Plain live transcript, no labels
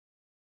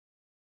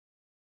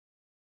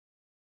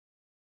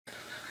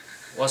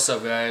What's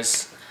up,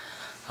 guys?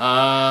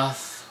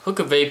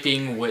 Hookah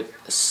vaping with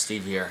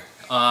Steve here.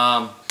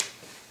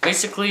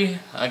 Basically,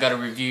 I got a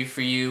review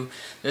for you.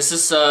 This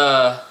is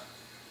not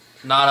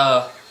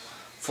a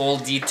full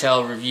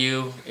detailed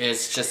review.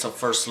 It's just a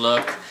first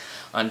look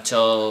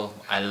until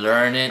I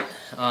learn it.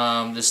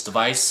 This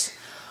device.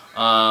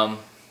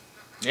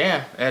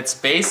 Yeah, it's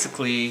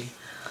basically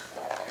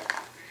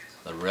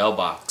the rail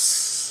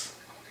box.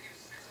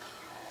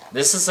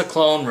 This is a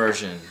clone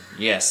version,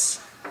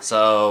 yes.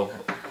 So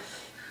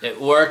it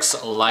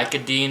works like a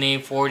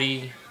DNA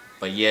 40,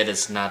 but yet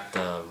it's not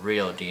the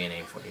real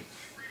DNA 40.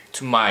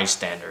 To my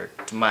standard,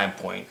 to my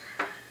point.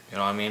 You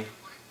know what I mean?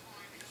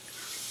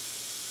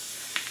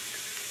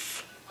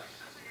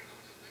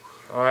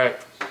 Alright.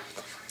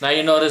 Now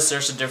you notice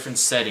there's a different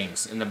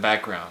settings in the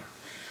background.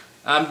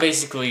 I'm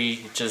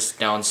basically just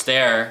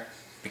downstairs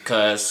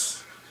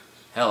because,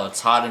 hell,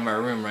 it's hot in my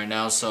room right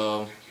now,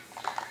 so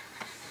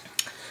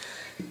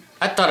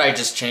I thought I'd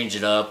just change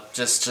it up,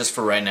 just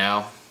for right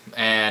now.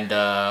 And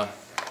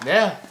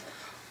yeah,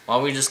 why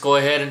don't we just go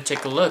ahead and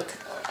take a look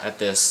at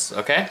this,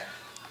 okay?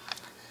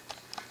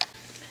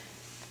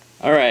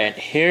 Alright,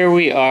 here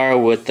we are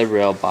with the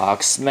rail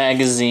box,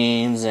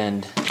 magazines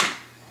and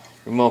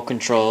remote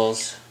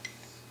controls.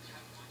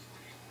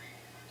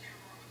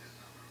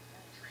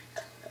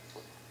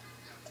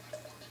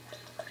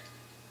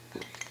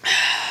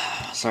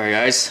 Sorry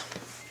guys,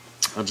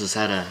 I just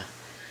had to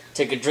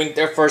take a drink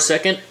there for a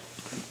second.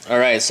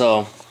 Alright,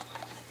 so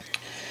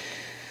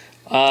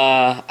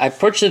I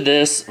purchased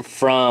this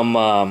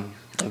from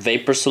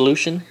Vapor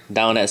Solution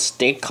down at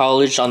State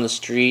College on the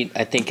street.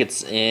 I think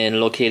it's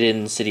located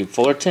in the city of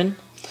Fullerton.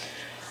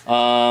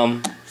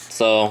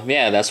 So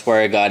yeah, that's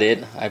where I got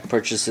it. I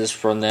purchased this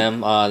from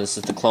them. This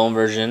is the clone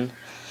version.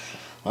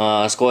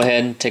 Let's go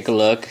ahead and take a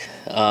look.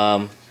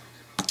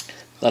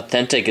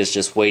 Authentic is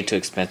just way too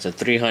expensive.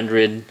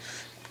 300,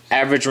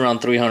 average around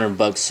 300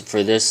 bucks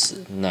for this.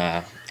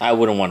 Nah, I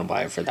wouldn't want to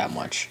buy it for that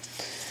much.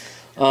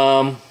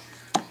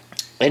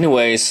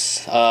 Anyways,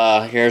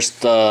 here's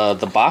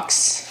the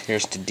box.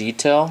 Here's the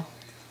detail.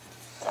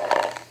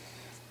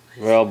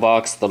 Rail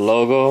box, the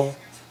logo.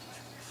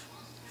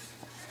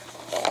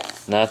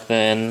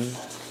 Nothing.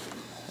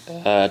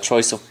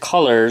 Choice of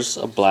colors: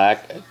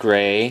 black,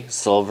 gray,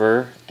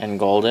 silver, and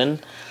golden.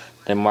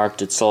 They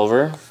marked it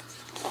silver.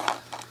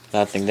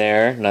 Nothing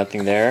there.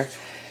 Nothing there.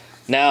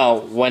 Now,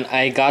 when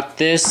I got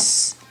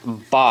this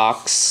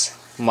box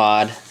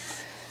mod,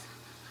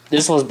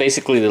 this was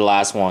basically the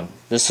last one.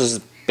 This was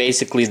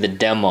basically the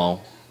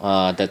demo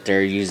that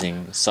they're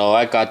using. So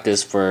I got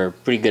this for a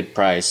pretty good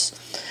price.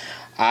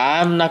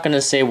 I'm not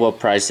gonna say what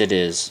price it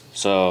is,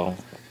 so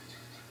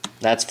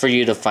that's for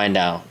you to find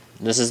out.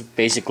 This is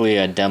basically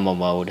a demo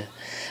mode.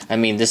 I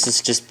mean, this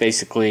is just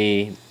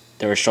basically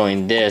they were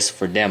showing this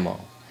for demo.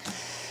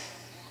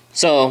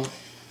 So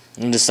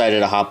I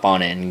decided to hop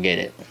on it and get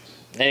it.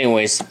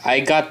 Anyways,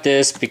 I got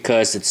this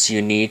because it's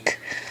unique.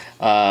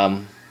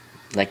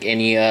 Like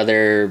any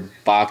other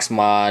box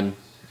mod,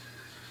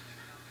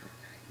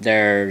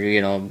 they're,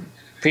 you know,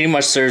 pretty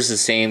much serves the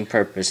same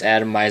purpose.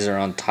 Atomizer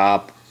on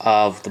top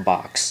of the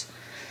box,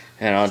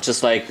 you know,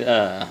 just like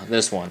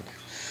this one.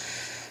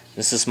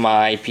 This is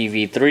my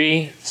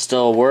IPv3,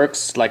 still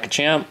works like a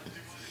champ,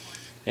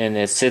 and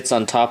it sits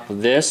on top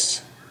of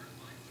this.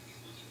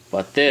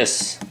 But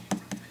this,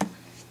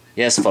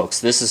 yes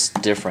folks, this is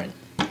different.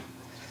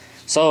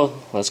 So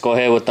let's go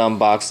ahead with the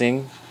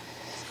unboxing.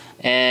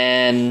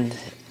 And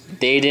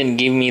they didn't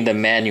give me the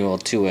manual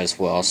too as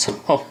well,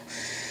 so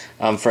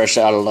I'm fresh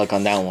out of luck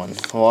on that one.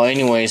 Well,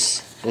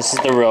 anyways, this is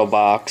the rail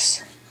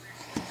box.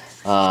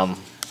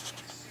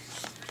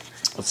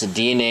 It's a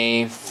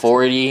DNA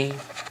 40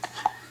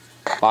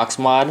 box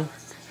mod.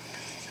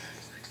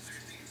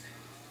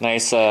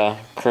 Nice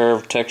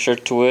curved texture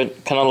to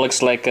it. Kind of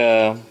looks like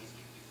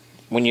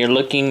when you're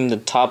looking the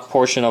top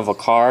portion of a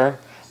car,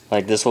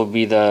 like this will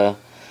be the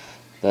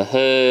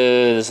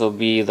hood, this will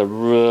be the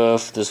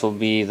roof, this will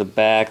be the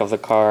back of the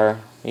car.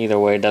 Either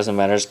way, it doesn't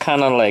matter. It's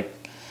kind of like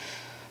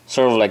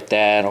sort of like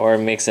that, or it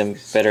makes a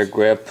better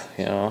grip,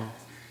 you know.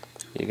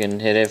 You can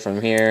hit it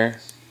from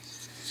here.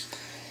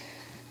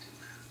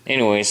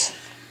 Anyways,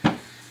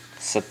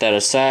 set that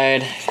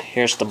aside.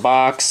 Here's the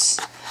box.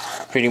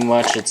 Pretty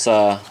much it's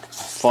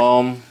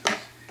foam,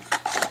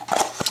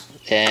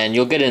 and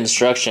you'll get an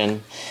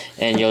instruction,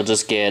 and you'll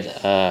just get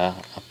a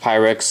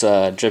Pyrex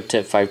drip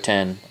tip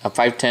 510, a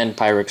 510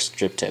 Pyrex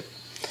drip tip.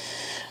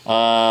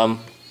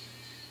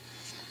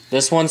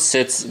 This one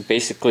sits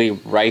basically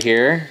right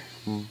here,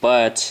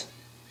 but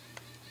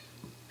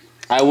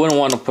I wouldn't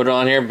want to put it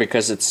on here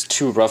because it's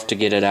too rough to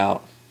get it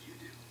out.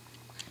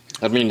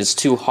 I mean, it's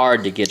too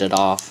hard to get it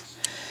off,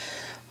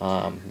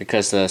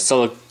 because the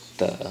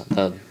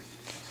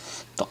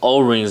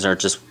O-rings are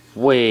just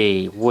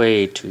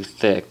way too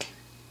thick,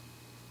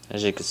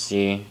 as you can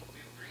see.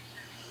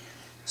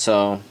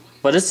 So,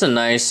 but it's a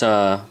nice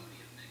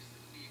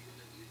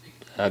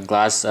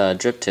glass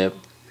drip tip.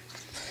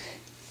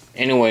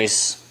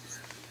 Anyways,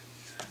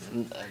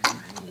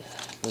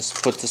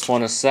 let's put this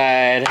one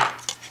aside.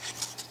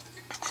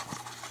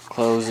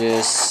 Close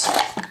this.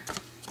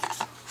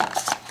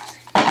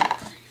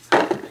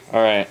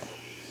 Alright.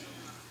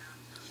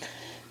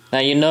 Now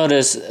you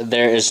notice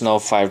there is no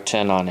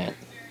 510 on it.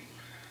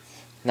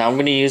 Now I'm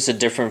going to use a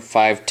different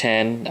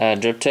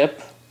 510 drip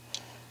tip.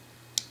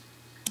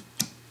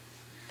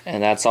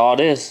 And that's all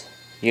it is.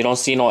 You don't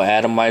see no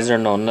atomizer,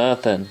 no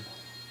nothing.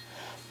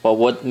 But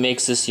what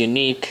makes this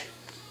unique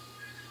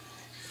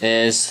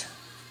is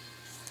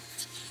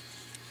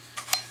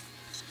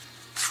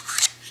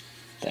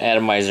the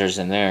atomizers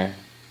in there.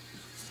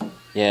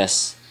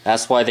 Yes,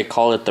 that's why they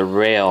call it the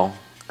rail,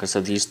 because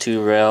of these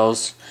two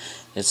rails.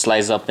 It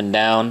slides up and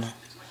down.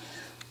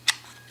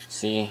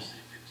 See?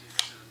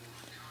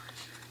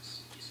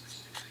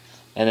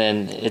 And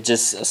then it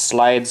just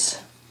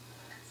slides,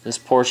 this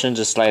portion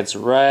just slides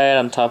right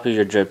on top of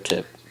your drip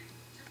tip.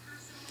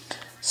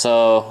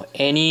 So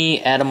any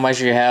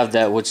atomizer you have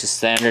that which is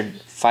standard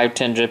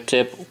 510 drip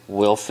tip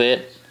will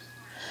fit.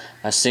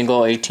 A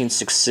single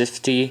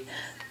 18650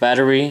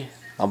 battery,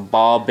 a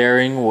ball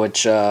bearing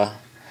which will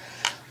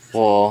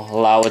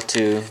allow it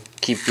to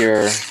keep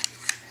your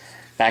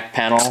back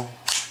panel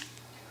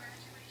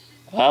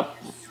up.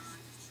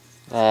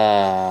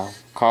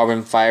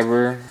 Carbon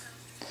fiber.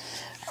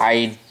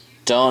 I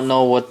don't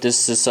know what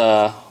this is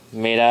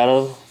made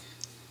out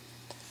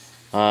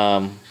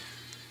of.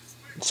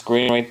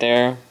 Screen right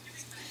there.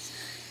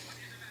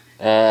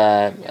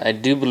 I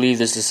do believe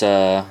this is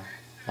a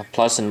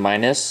plus and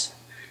minus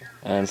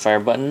and fire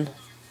button.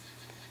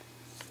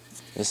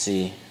 Let's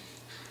see.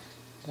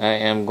 I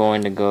am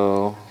going to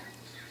go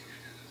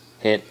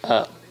hit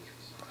up.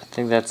 I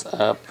think that's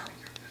up.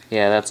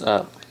 Yeah, that's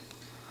up.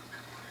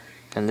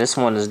 And this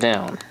one is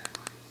down.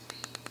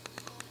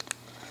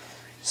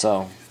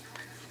 So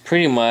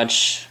pretty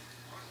much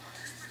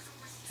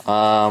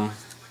air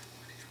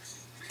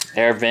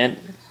vent,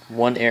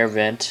 one air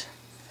vent.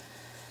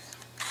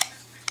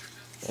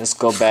 Let's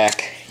go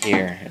back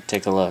here and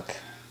take a look.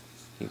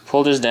 You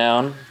pull this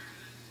down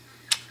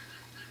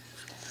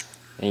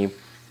and you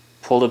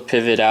pull the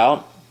pivot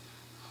out,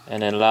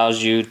 and it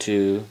allows you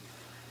to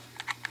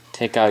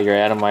take out your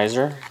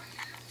atomizer.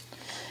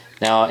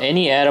 Now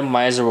any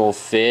atomizer will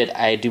fit.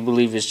 I do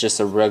believe it's just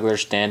a regular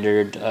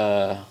standard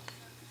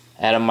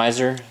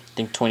atomizer. I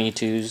think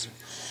 22s.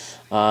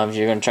 If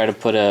you're gonna try to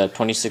put a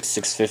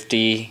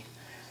 26650,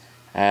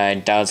 I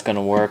doubt it's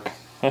gonna work.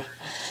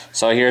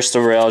 So here's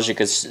the rails.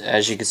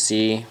 As you can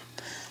see,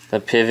 the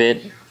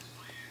pivot,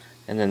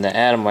 and then the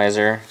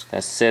atomizer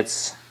that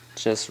sits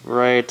just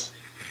right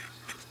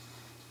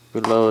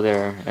below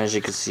there. As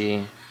you can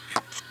see,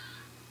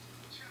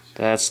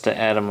 that's the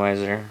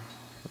atomizer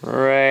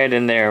right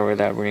in there where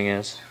that ring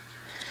is.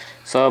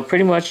 So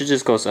pretty much it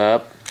just goes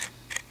up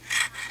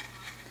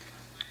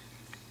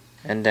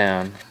and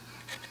down.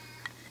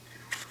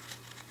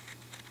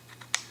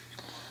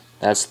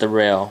 That's the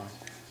rail.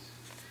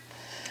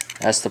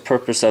 That's the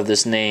purpose of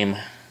this name.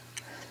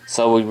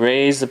 So we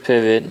raise the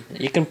pivot.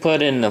 You can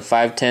put in a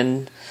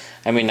 510,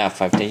 I mean not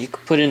 510, you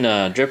can put in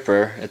a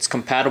dripper. It's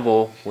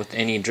compatible with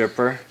any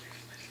dripper.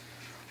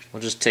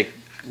 We'll just take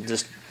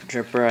this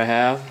dripper I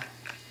have.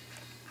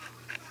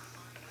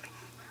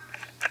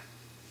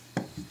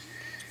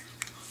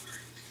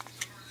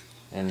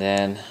 And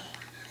then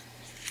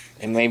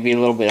it may be a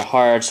little bit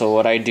hard, so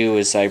what I do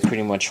is I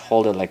pretty much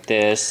hold it like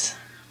this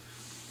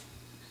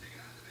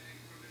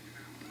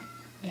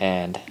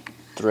and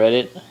thread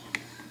it.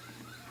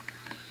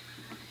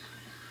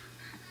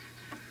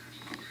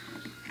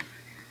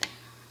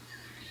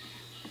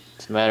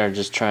 It's a matter of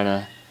just trying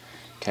to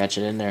catch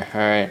it in there.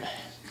 Alright.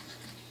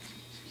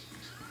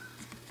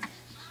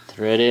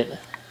 Thread it.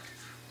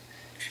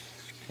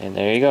 And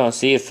there you go.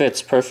 See, it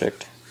fits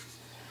perfect.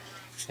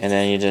 And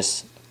then you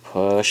just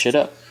push it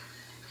up.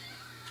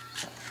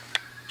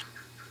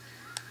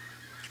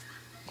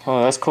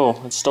 Oh, that's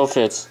cool. It still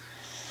fits.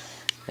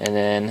 And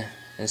then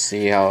let's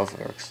see how it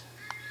works.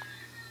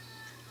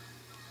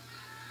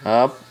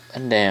 Up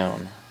and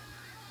down.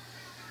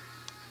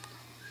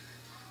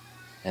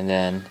 And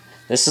then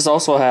this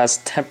also has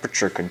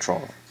temperature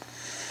control.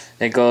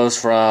 It goes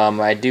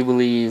from, I do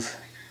believe,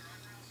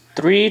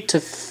 3 to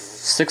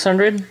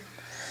 600.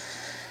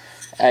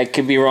 I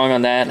could be wrong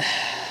on that.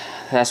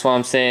 That's why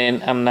I'm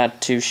saying I'm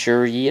not too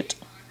sure yet.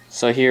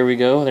 So here we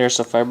go. There's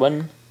the fire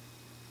button.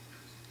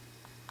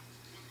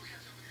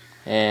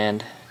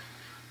 And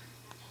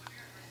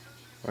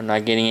we're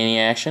not getting any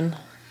action.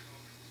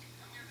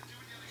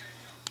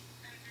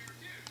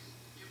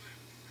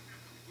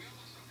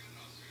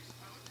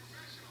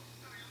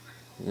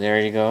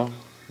 There you go.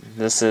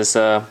 This is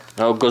oh,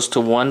 it goes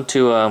to 1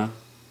 to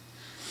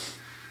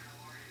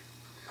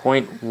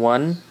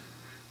 0.1,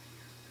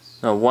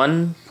 no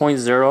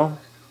 1.0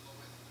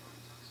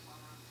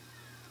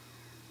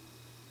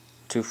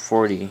 to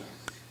 40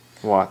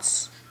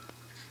 watts.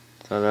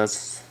 So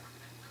that's,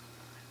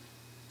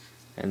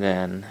 and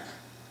then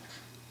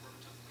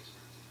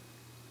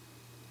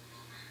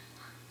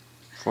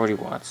 40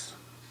 watts.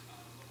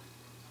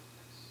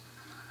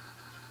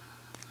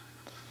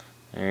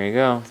 There you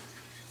go.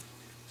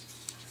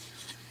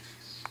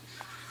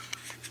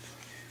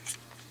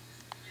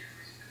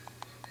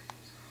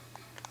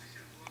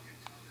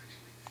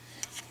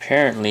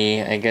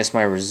 apparently, I guess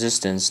my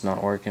resistance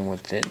not working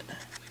with it.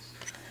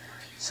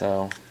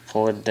 So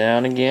pull it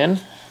down again.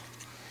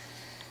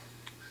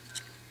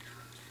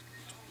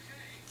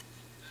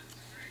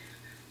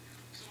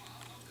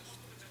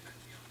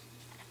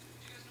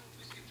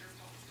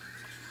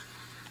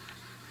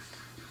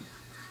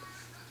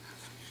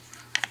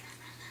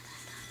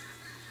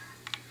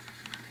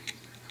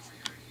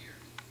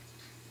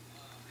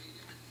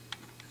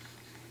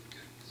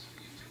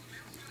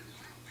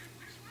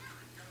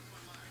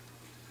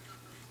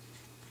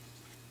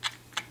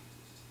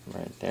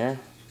 Right there.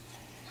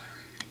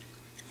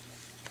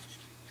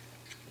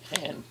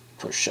 And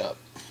push up.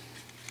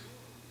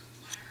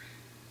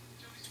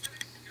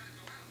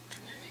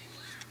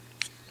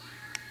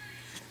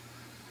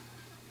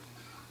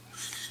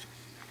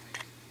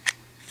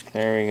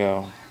 There we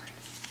go.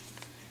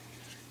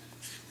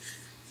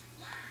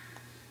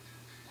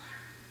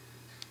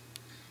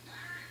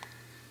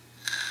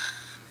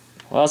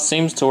 Well, it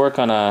seems to work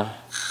on a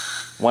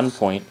 1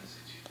 point.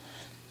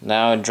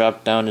 Now it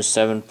dropped down to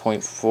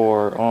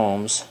 7.4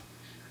 ohms.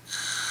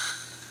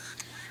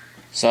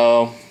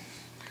 So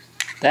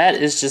that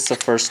is just the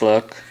first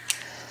look.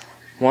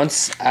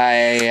 Once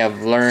I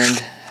have learned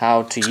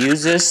how to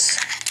use this,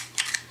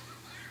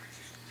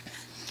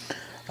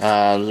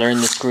 learn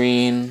the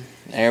screen,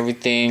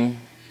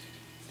 everything,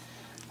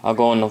 I'll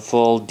go into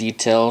full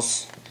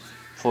details,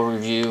 full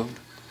review.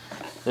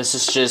 This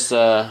is just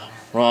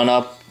run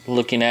up,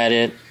 looking at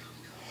it,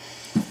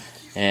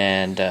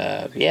 and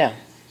yeah,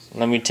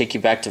 let me take you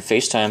back to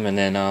FaceTime and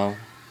then I'll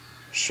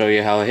show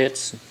you how it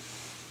hits.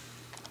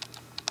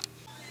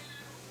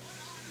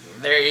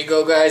 There you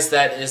go, guys.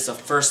 That is the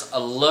first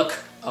look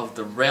of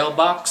the rail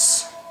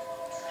box,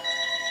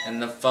 and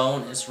the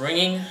phone is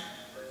ringing.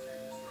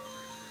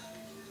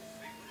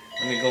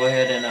 Let me go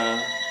ahead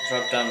and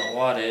drop down the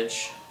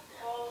wattage.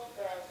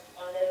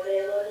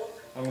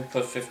 I'm going to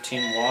put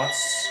 15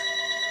 watts.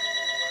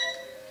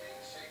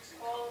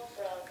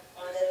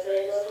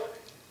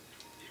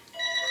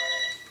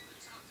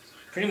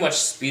 Pretty much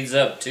speeds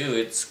up too,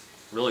 it's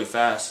really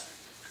fast.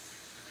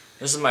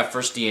 This is my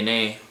first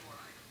DNA.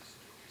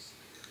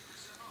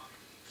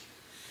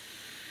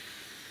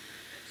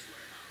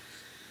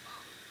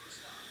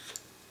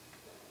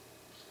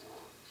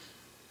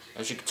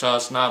 As you can tell,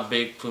 it's not a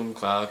big plume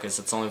cloud because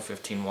it's only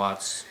 15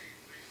 watts.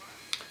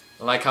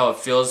 I like how it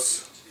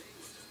feels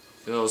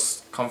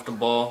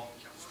comfortable,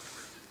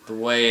 the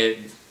way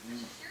it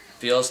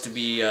feels to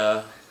be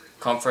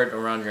comfort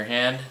around your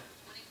hand.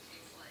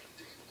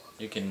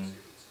 You can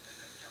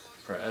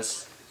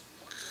press,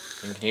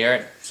 you can hear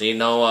it. See,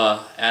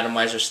 no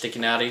atomizer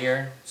sticking out of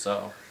here.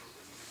 So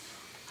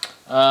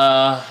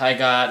I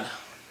got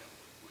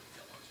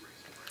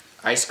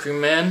Ice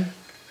Cream Man,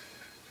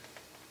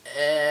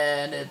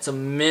 and it's a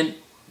mint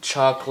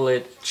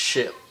chocolate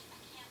chip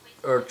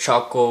or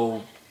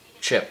choco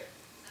chip.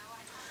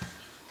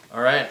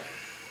 Alright,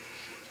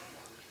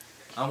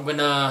 I'm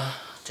gonna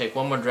take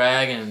one more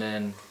drag and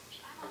then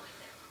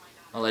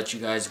I'll let you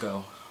guys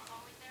go.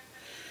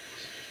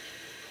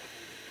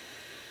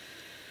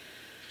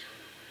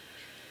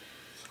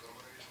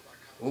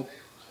 Oop.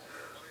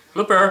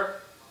 Blooper!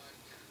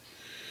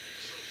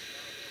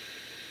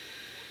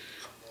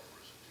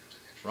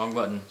 Wrong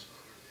button.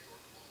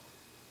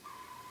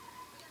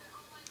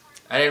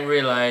 I didn't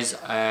realize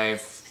I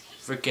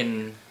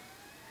freaking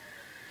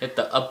hit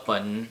the up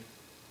button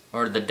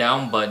or the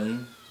down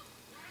button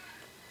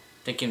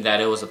thinking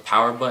that it was a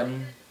power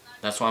button.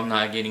 That's why I'm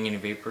not getting any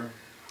vapor.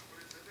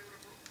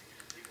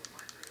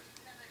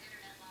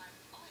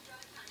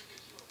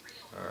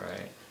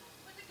 Alright.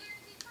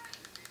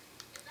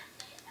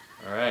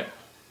 Alright.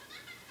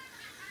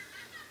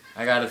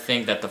 I gotta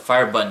think that the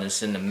fire button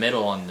is in the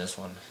middle on this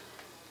one.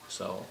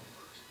 So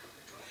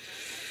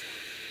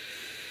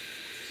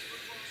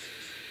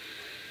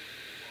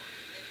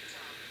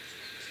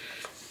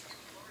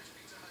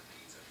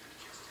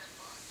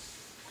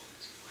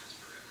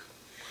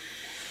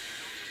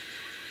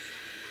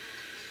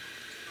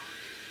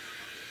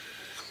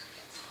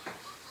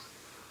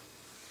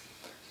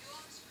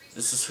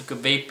this is Hookah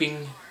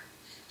Vaping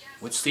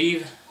with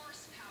Steve,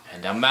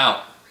 and I'm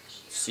out.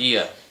 See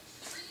ya.